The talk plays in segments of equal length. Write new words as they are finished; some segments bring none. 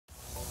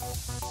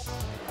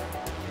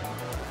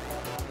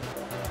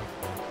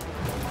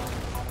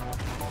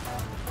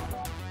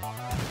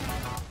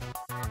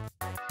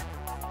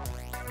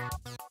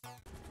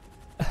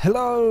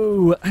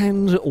Hello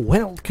and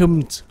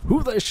welcome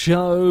to the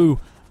show.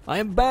 I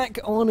am back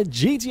on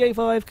GTA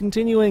 5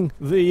 continuing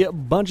the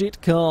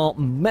budget car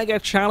mega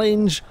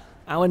challenge.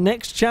 Our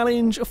next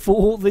challenge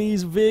for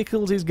these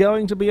vehicles is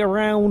going to be a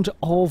round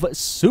of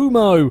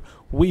Sumo.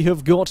 We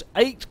have got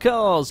 8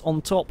 cars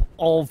on top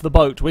of the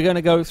boat. We're going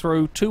to go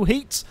through 2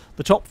 heats.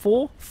 The top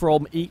 4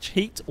 from each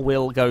heat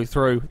will go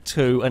through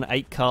to an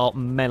 8-car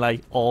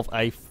melee of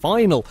a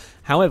final.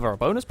 However, a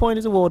bonus point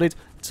is awarded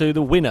to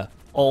the winner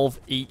of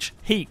each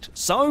heat.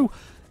 So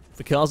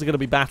the cars are going to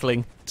be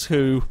battling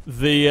to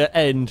the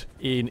end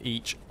in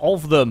each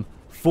of them.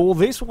 For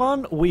this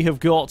one, we have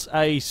got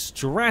a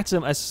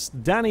Stratum, a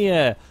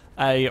Stanier,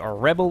 a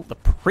Rebel, the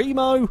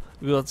Primo.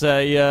 We've got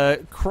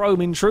a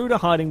Chrome Intruder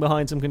hiding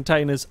behind some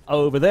containers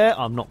over there.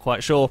 I'm not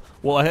quite sure.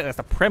 Well, I think that's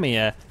the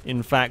Premier,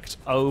 in fact,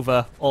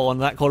 over on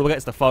that corner. We'll get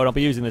to the phone. I'll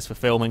be using this for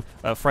filming.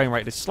 Frame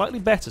rate is slightly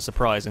better,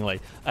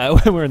 surprisingly,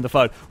 when we're in the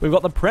phone. We've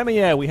got the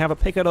Premier. We have a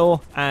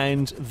Picador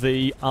and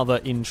the other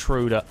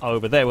Intruder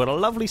over there. We've got a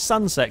lovely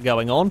sunset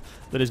going on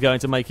that is going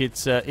to make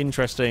it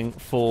interesting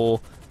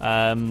for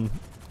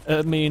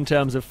me in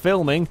terms of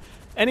filming.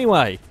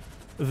 Anyway,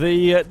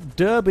 the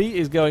derby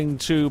is going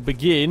to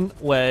begin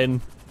when...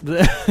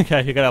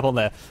 okay, you get up on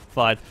there.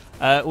 Fine.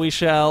 We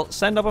shall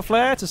send up a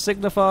flare to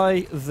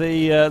signify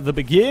the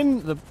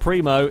begin. The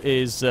Primo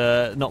is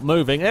not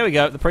moving. There we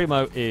go. The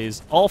Primo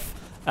is off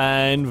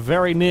and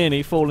very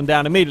nearly fallen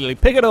down immediately.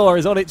 Picador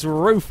is on its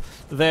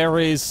roof. There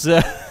is...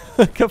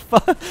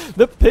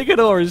 the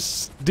Picador is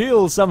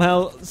still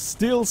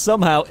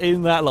somehow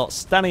in that lot.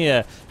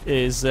 Stanier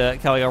is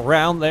coming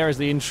around. There is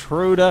the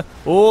Intruder.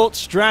 Oh,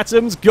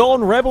 Stratum's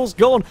gone. Rebel's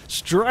gone.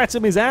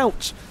 Stratum is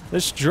out. The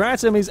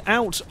Stratum is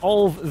out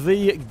of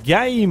the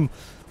game.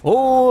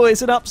 Oh,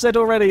 it's an upset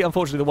already.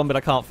 Unfortunately, the one bit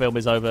I can't film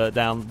is over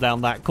down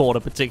that corner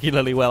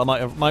particularly well.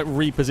 I might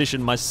reposition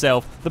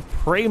myself. The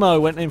Primo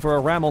went in for a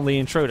ram on the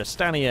Intruder.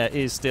 Stanier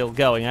is still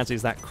going, as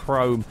is that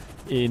Chrome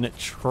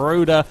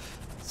Intruder.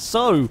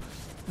 So,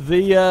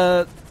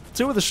 the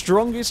 2 of the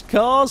strongest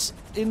cars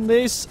in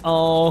this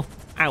are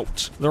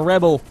out. The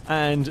Rebel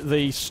and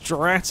the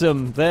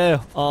Stratum.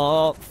 There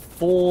are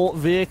 4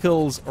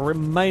 vehicles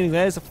remaining.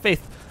 There's a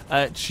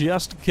 5th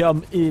just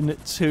come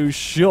into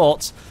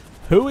shot.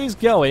 Who is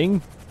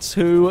going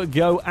to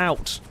go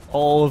out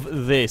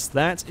of this?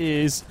 That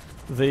is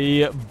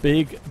the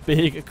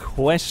big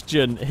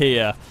question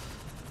here.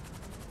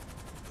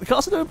 The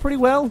cars are doing pretty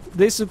well.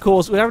 This, of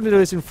course, we're having to do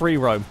this in free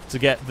roam to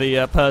get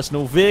the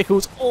personal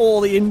vehicles.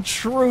 Oh, the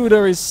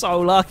Intruder is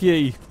so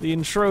lucky. The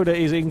Intruder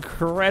is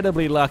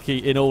incredibly lucky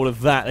in all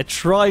of that. They're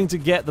trying to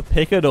get the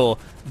Picador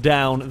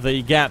down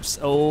the gaps.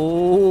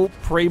 Oh,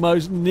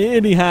 Primo's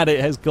nearly had it,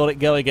 has got it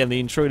going again. The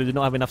Intruder did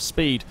not have enough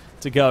speed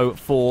to go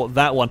for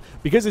that one.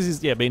 Because this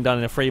is being done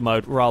in a free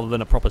mode rather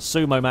than a proper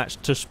Sumo match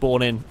to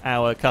spawn in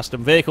our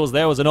custom vehicles.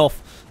 There was an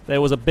off.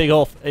 There was a big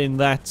off in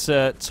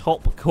that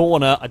top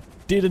corner. I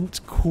didn't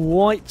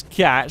quite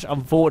catch,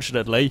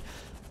 unfortunately,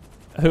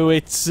 who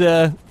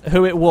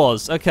it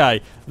was.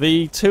 Okay,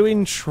 the 2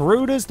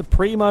 Intruders, the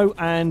Primo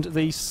and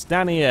the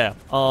Stanier,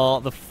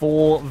 are the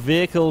 4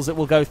 vehicles that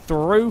will go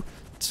through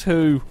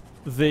to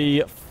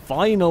the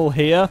final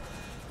here.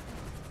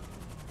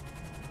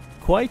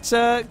 Quite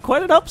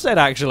an upset,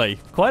 actually.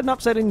 Quite an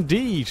upset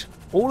indeed.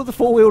 All of the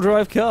 4-wheel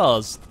drive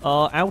cars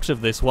are out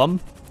of this one.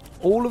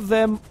 All of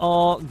them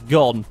are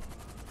gone.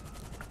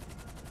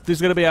 This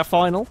is going to be our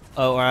final,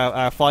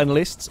 our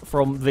finalists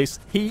from this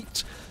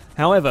heat.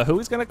 However, who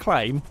is going to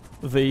claim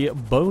the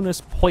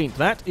bonus point?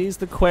 That is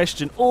the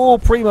question. Oh,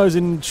 Primo's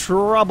in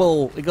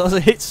trouble. Because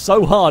it hit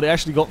so hard, it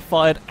actually got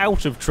fired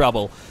out of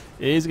trouble.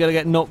 Is it going to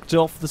get knocked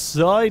off the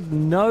side?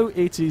 No,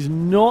 it is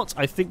not.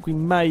 I think we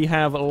may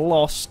have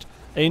lost.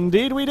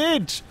 Indeed, we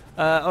did.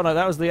 Oh no,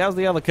 that was the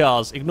other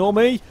cars. Ignore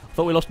me. I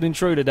thought we lost an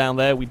Intruder down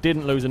there. We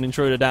didn't lose an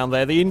Intruder down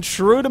there. The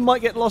Intruder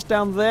might get lost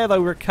down there,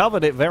 though.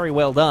 Recovered it. Very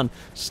well done.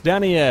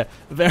 Stanier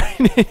very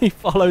nearly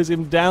follows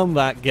him down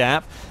that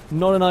gap.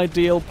 Not an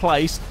ideal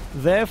place.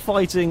 They're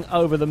fighting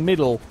over the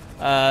middle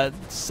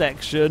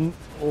section,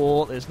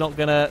 or it's not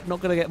gonna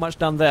get much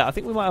done there. I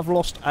think we might have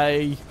lost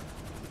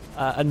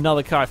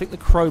another car. I think the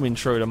Chrome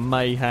Intruder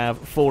may have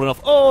fallen off.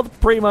 Oh, the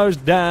Primo's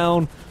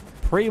down.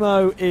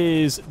 Primo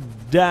is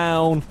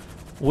down.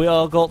 We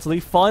are got to the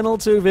final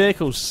 2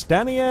 vehicles,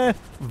 Stanier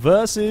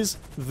versus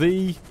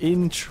the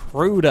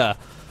Intruder.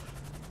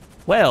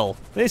 Well,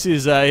 this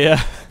is a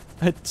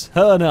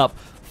turn up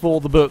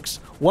for the books.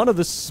 One of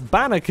the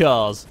Spanner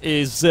cars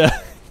is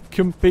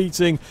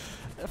competing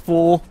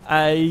for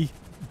a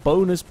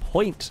bonus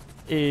point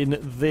in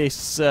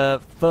this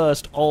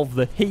first of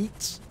the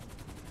heats.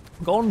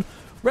 Gone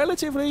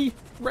relatively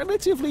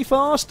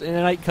fast. In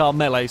an 8-car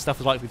melee,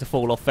 stuff is likely to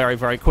fall off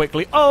very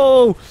quickly.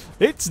 Oh,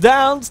 it's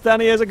down.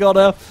 Stanier's a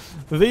goner.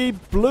 The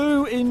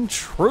blue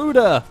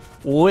Intruder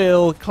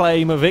will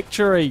claim a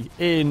victory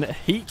in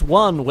Heat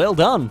 1. Well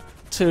done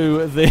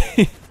to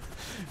the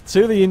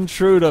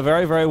Intruder.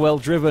 Very well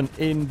driven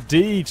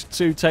indeed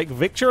to take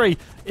victory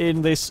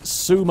in this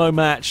Sumo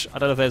match. I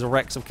don't know if there's a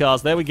Rex of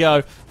cars. There we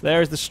go.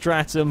 There is the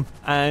Stratum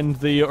and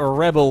the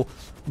Rebel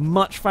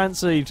much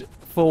fancied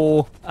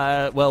for,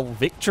 well,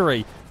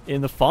 victory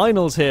in the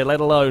finals here, let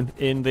alone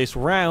in this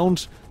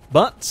round.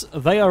 But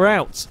they are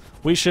out.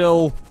 We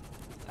shall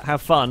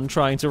have fun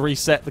trying to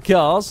reset the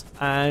cars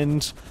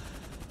and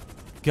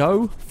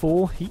go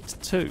for Heat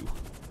 2.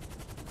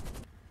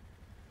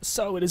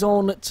 So it is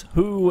on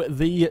to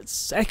the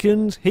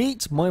second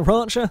heat. My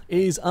Rancher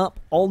is up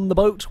on the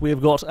boat.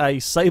 We've got a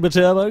Sabre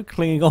Turbo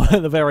clinging on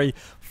at the very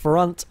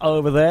front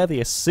over there,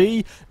 the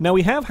SC. Now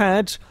we have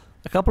had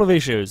a couple of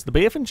issues. The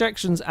BF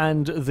injections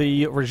and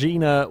the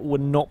Regina were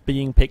not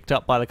being picked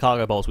up by the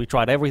cargo bolts. We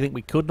tried everything.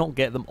 We could not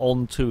get them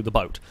onto the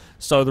boat.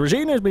 So the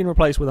Regina has been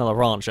replaced with another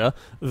Rancher.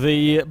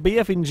 The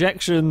BF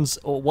injections,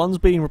 one's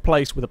being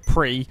replaced with a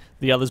Pre,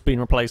 the other's been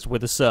replaced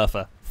with a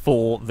Surfer.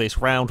 For this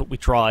round, we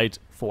tried,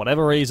 for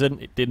whatever reason,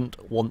 it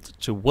didn't want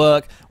to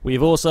work.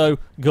 We've also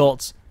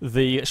got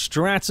the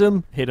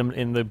Stratum hidden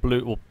in the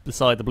blue, or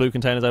beside the blue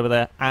containers over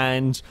there,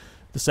 and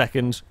the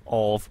second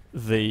of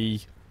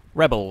the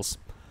Rebels.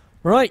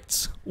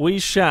 Right, we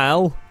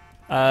shall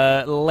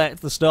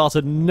let the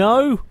starter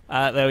know.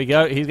 There we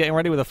go. He's getting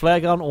ready with a flare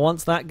gun.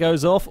 Once that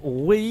goes off,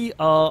 we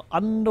are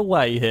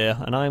underway here.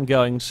 And I'm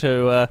going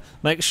to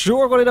make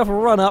sure I've got enough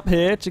run up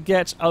here to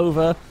get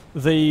over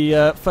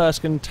the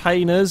first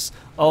containers.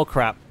 Oh,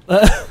 crap.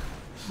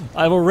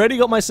 I've already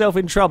got myself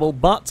in trouble,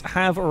 but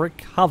have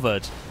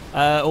recovered.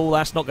 Oh,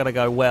 that's not going to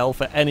go well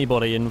for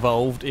anybody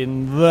involved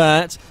in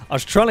that. I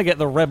was trying to get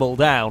the Rebel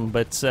down,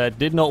 but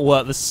did not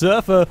work. The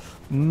Surfer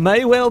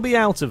may well be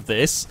out of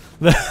this.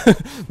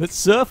 The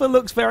Surfer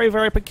looks very,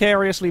 very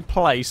precariously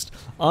placed.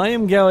 I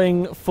am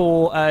going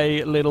for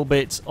a little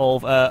bit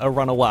of a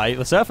runaway.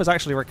 The Surfer's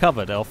actually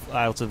recovered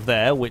out of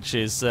there, which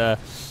is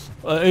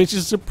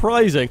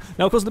surprising.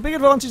 Now, of course, the big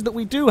advantage that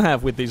we do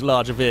have with these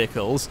larger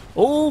vehicles...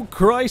 Oh,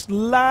 Christ,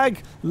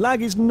 lag!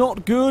 Lag is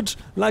not good.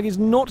 Lag is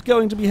not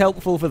going to be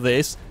helpful for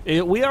this.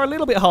 We are a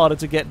little bit harder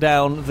to get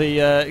down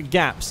the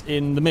gaps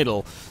in the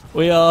middle.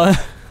 We are...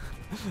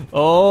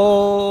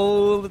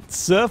 Oh, the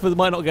Surfer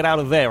might not get out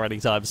of there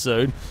anytime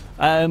soon.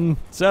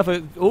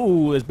 Surfer...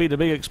 Oh, there's been a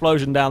big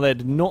explosion down there.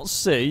 Did not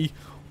see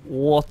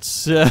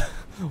what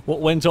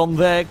went on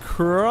there.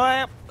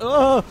 Crap.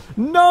 Oh,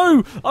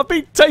 no! I've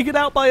been taken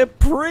out by a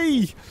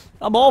Pre!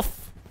 I'm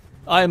off.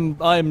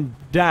 I'm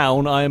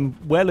down. I'm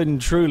well and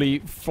truly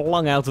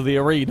flung out of the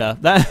arena.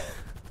 That's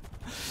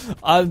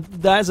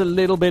a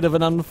little bit of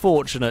an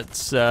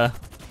unfortunate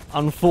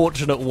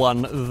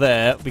one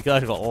there,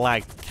 because I got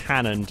lag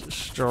cannoned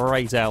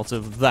straight out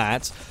of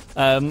that.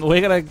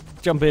 We're going to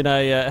jump in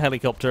a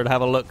helicopter and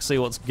have a look, see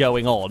what's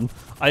going on.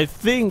 I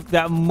think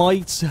that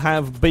might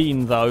have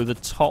been, though, the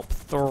top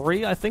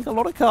 3. I think a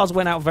lot of cars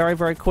went out very,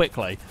 very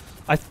quickly.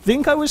 I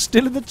think I was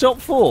still in the top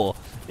 4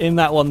 in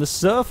that one. The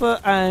Surfer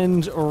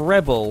and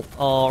Rebel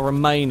are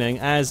remaining,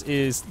 as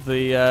is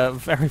the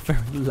very,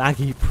 very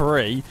laggy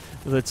Pre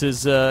that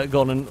has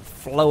gone and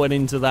flown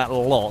into that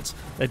lot.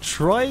 They're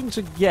trying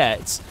to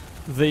get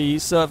the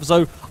Surfer.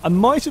 So I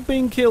might have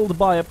been killed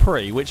by a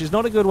Pre, which is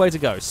not a good way to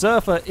go.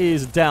 Surfer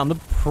is down. The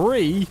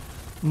Pre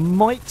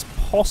might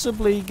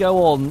possibly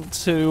go on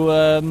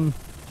to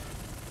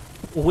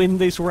win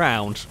this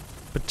round,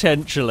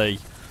 potentially.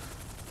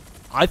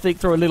 I think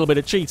through a little bit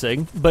of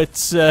cheating, but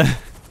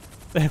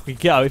there we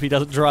go, if he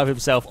doesn't drive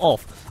himself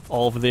off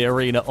of the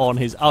arena on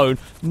his own.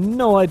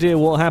 No idea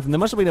what happened. There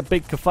must have been a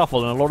big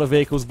kerfuffle and a lot of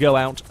vehicles go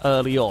out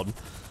early on.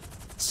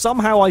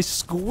 Somehow I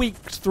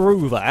squeaked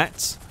through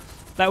that.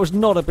 That was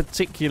not a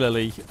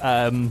particularly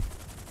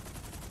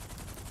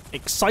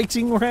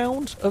exciting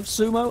round of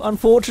Sumo,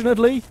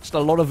 unfortunately. Just a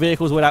lot of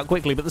vehicles went out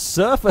quickly, but the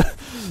Surfer,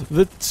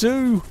 the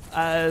two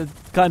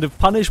kind of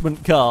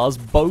punishment cars,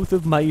 both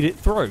have made it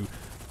through,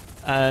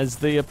 as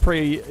the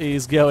Pre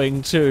is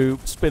going to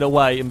spin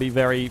away and be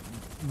very,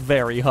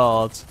 very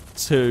hard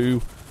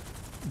to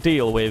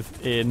deal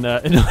with in I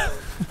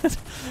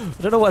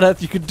don't know what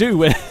earth you could do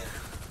with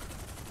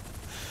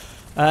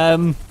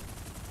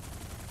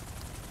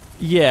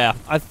yeah,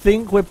 I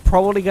think we're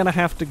probably going to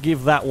have to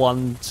give that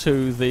one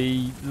to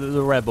the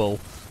Rebel,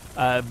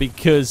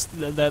 because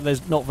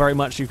there's not very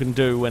much you can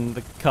do when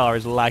the car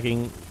is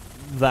lagging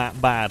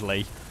that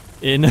badly.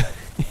 That's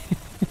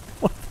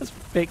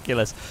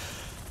ridiculous.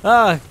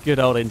 Ah, good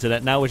old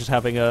internet. Now we're just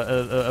having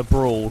a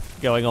brawl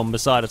going on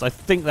beside us. I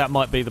think that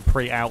might be the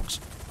Pre out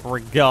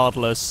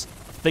regardless.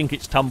 I think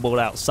it's tumbled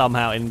out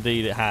somehow.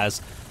 Indeed it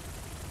has.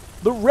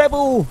 The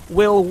Rebel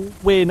will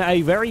win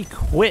a very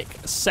quick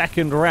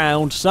second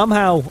round.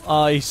 Somehow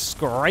I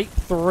scrape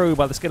through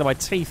by the skin of my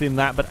teeth in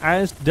that, but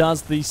as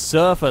does the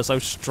Surfer. So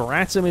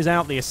Stratum is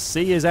out, the SC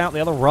is out,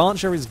 the other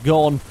Rancher is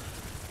gone.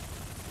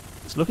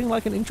 It's looking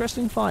like an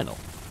interesting final.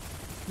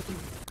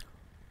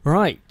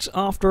 Right,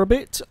 after a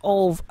bit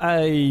of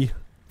a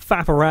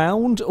fap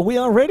around, we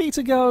are ready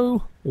to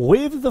go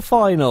with the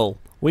final.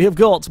 We have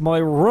got my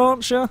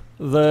Rancher,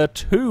 the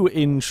two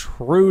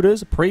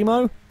Intruders,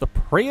 Primo, the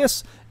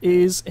Prius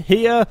is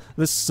here,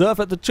 the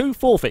Surfer, the two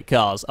forfeit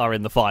cars are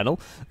in the final,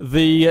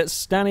 the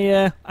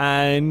Stanier,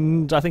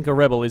 and I think a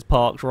Rebel is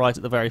parked right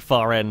at the very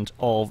far end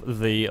of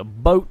the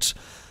boat.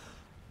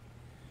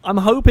 I'm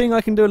hoping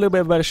I can do a little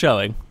bit of a better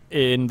showing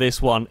in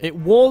this one. It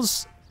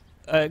was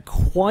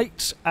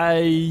quite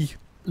a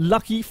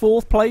lucky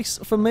 4th place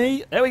for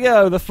me. There we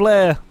go, the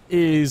flare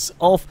is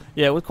off.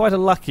 Yeah, it was quite a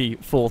lucky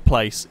 4th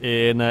place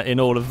in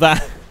all of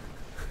that.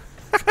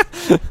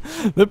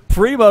 The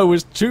Primo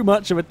was too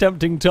much of a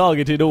tempting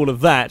target in all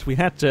of that. We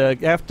have to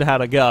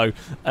have a go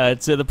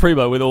at the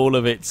Primo with all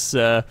of its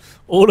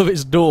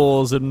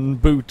doors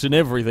and boot and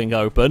everything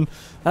open.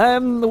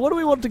 What do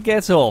we want to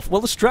get off? Well,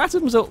 the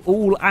Stratums are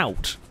all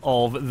out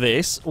of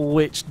this,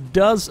 which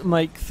does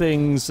make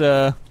things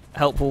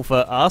helpful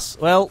for us.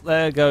 Well,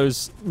 there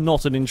goes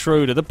not an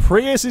intruder. The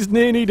Prius is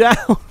nearly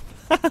down.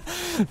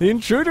 The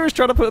intruder is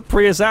trying to put the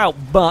Prius out,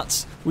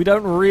 but we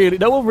don't really...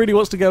 No one really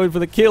wants to go in for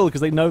the kill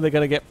because they know they're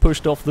going to get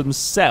pushed off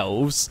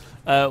themselves.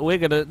 We're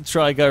going to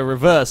try go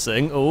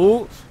reversing.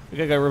 Oh, we're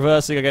going to go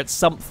reversing against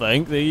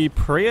something. The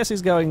Prius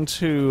is going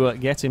to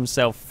get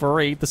himself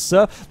free.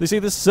 You see,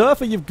 the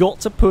Surfer you've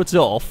got to put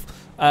off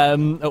at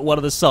one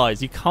of the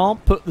sides. You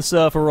can't put the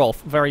Surfer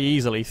off very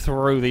easily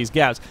through these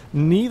gaps.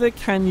 Neither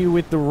can you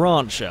with the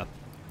Rancher.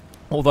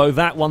 Although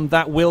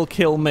that will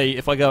kill me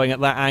if I'm going at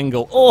that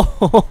angle.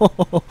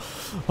 Oh,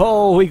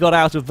 oh, we got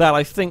out of that.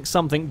 I think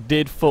something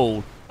did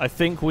fall. I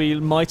think we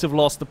might have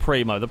lost the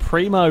Primo. The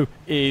Primo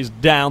is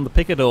down. The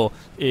Picador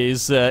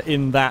is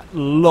in that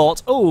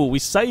lot. Oh, we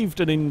saved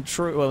an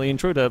intruder. Well, the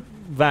intruder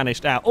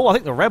vanished out. Oh, I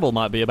think the Rebel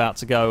might be about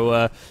to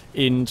go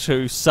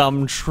into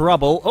some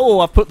trouble. Oh,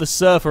 I've put the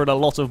Surfer in a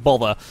lot of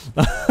bother.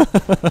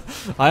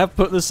 I have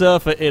put the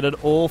Surfer in an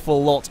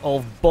awful lot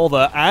of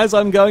bother, as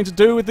I'm going to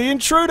do with the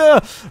intruder.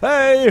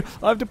 Hey,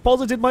 I've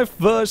deposited my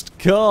first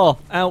car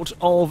out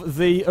of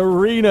the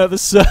arena. The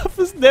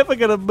Surfer's never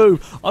going to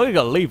move. I'm going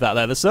to leave that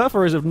there. The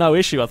Surfer is of no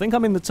issue. I think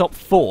I'm in the top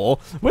 4.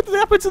 What did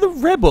happen to the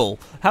Rebel?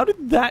 How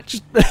did that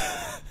just...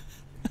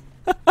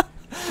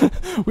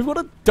 We've got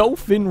a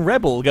Dolphin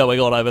Rebel going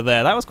on over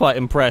there. That was quite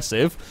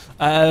impressive.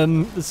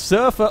 The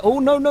Surfer... Oh,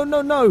 no, no,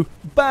 no, no.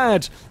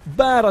 Bad.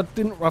 Bad. I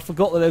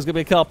forgot that there's going to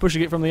be a car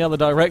pushing it from the other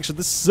direction.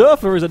 The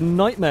Surfer is a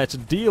nightmare to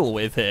deal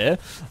with here.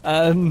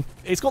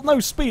 It's got no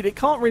speed. It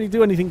can't really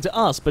do anything to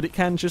us, but it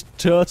can just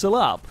turtle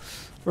up.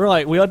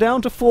 Right, we are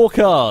down to 4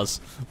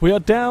 cars. We are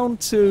down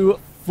to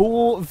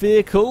 4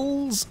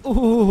 vehicles.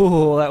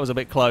 Oh, that was a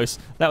bit close.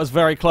 That was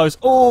very close.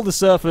 All the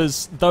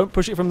Surfers, don't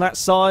push it from that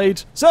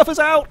side. Surfer's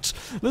out!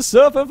 The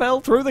Surfer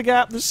fell through the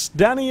gap. The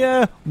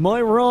Stanier,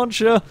 my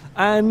Rancher,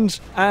 and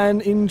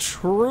an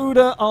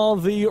Intruder are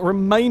the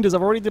remainders.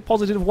 I've already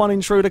deposited 1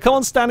 Intruder. Come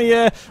on,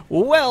 Stanier.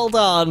 Well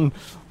done.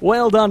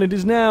 Well done. It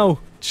is now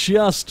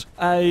just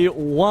a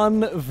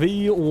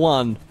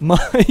 1v1.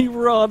 My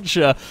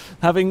Rancher,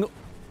 having,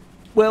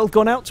 well,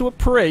 gone out to a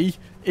pre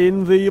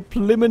in the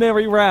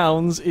preliminary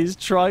rounds, is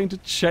trying to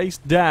chase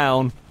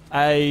down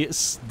a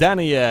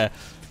Stanier.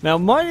 Now,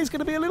 mine is going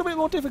to be a little bit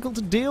more difficult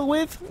to deal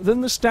with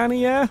than the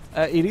Stanier.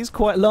 It is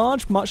quite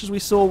large, much as we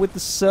saw with the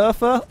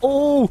Surfer.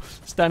 Oh,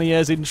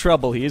 Stanier's in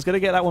trouble. He is going to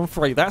get that one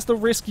free. That's the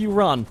risk you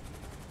run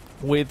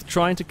with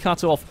trying to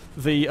cut off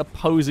the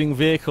opposing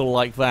vehicle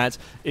like that,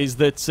 is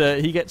that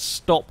he gets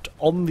stopped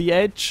on the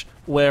edge,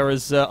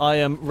 whereas I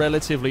am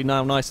relatively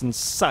now nice and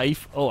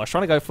safe. Oh, I was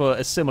trying to go for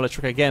a similar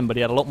trick again, but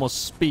he had a lot more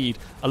speed,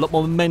 a lot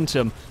more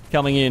momentum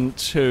coming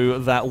into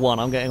that one.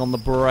 I'm getting on the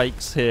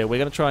brakes here. We're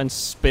going to try and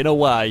spin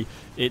away.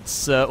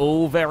 It's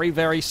all very,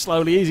 very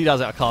slowly. Easy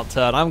does it. I can't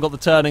turn. I haven't got the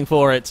turning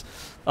for it.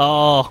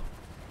 Oh,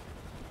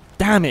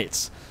 damn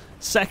it.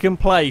 Second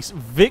place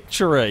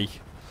victory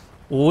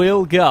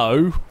will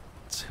go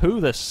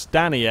to the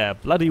Stanier.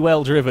 Bloody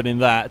well driven in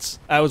that.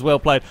 That was well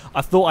played.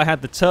 I thought I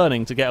had the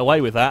turning to get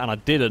away with that, and I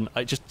didn't.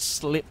 I just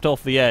slipped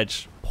off the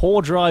edge.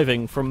 Poor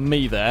driving from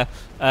me there.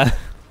 We're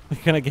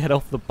going to get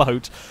off the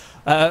boat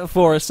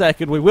for a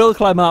second. We will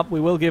climb up.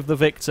 We will give the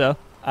victor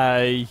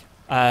a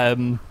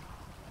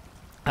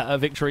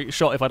victory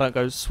shot if I don't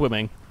go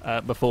swimming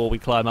before we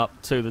climb up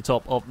to the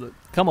top of the...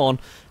 Come on.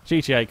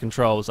 GTA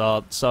controls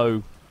are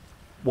so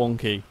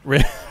wonky.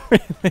 Really?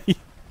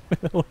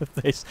 With all of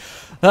this.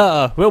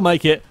 We'll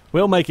make it.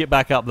 We'll make it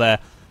back up there.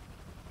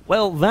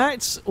 Well,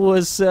 that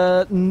was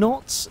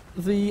not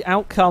the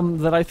outcome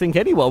that I think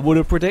anyone would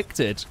have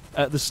predicted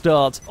at the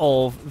start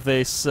of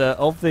this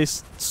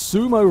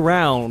sumo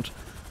round.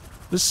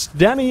 The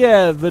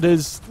Stanier that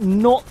has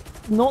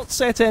not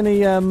set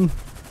any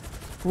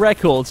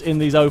records in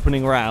these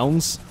opening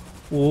rounds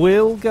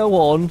will go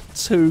on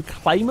to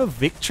claim a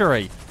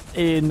victory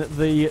in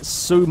the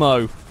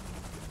sumo.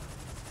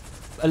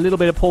 A little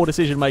bit of poor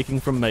decision making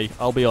from me,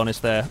 I'll be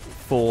honest there,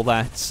 for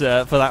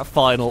that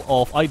final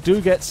off. I do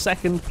get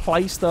second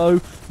place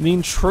though. The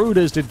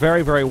Intruders did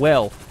very, very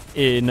well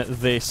in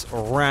this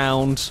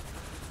round.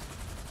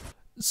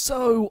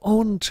 So,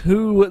 on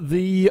to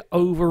the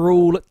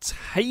overall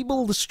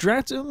table. The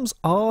Stratums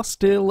are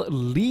still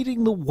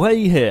leading the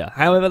way here.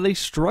 However, they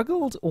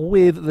struggled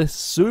with the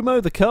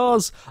Sumo. The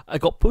cars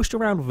got pushed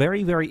around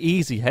very, very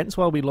easy, hence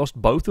why we lost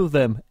both of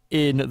them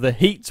in the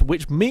heat,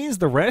 which means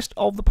the rest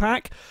of the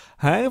pack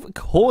have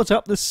caught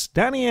up. The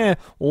Stanier,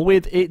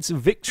 with its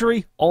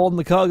victory on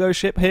the cargo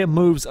ship here,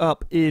 moves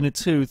up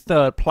into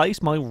third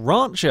place. My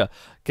Rancher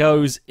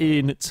goes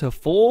into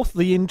fourth.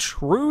 The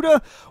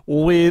Intruder,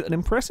 with an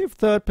impressive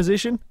third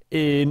position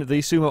in the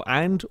Sumo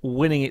and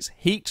winning its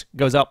heat,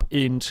 goes up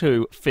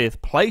into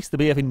fifth place. The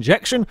BF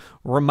Injection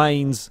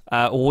remains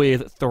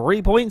with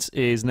 3 points,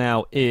 is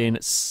now in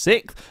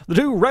sixth. The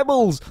two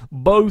Rebels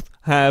both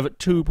have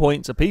 2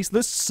 points apiece.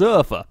 The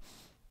Surfer,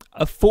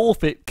 a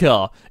forfeit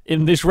car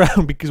in this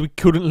round because we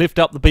couldn't lift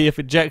up the BF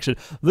Injection.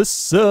 The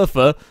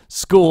Surfer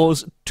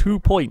scores 2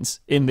 points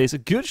in this. A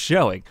good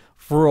showing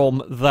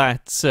from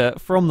that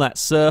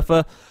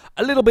Surfer.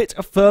 A little bit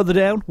further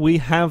down, we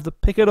have the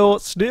Picador,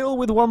 still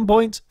with 1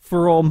 point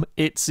from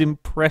its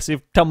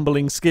impressive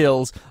tumbling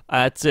skills.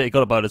 It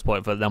got a bonus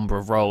point for the number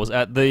of rolls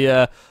at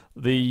the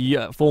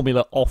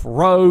Formula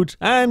Off-Road.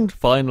 And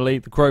finally,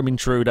 the Chrome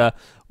Intruder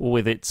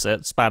with its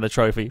Spanner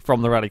Trophy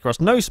from the Rallycross.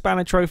 No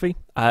Spanner Trophy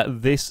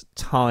this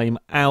time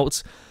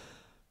out.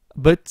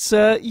 But,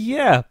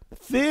 yeah,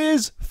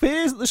 fears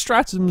that the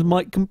Stratums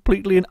might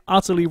completely and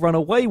utterly run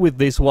away with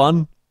this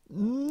one.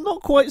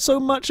 Not quite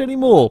so much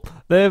anymore.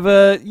 They've,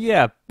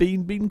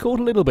 been caught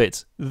a little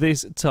bit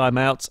this time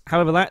out.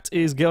 However, that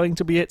is going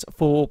to be it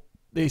for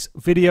this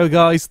video,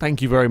 guys.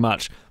 Thank you very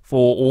much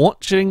for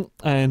watching,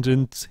 and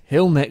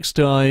until next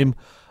time,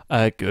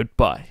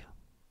 goodbye.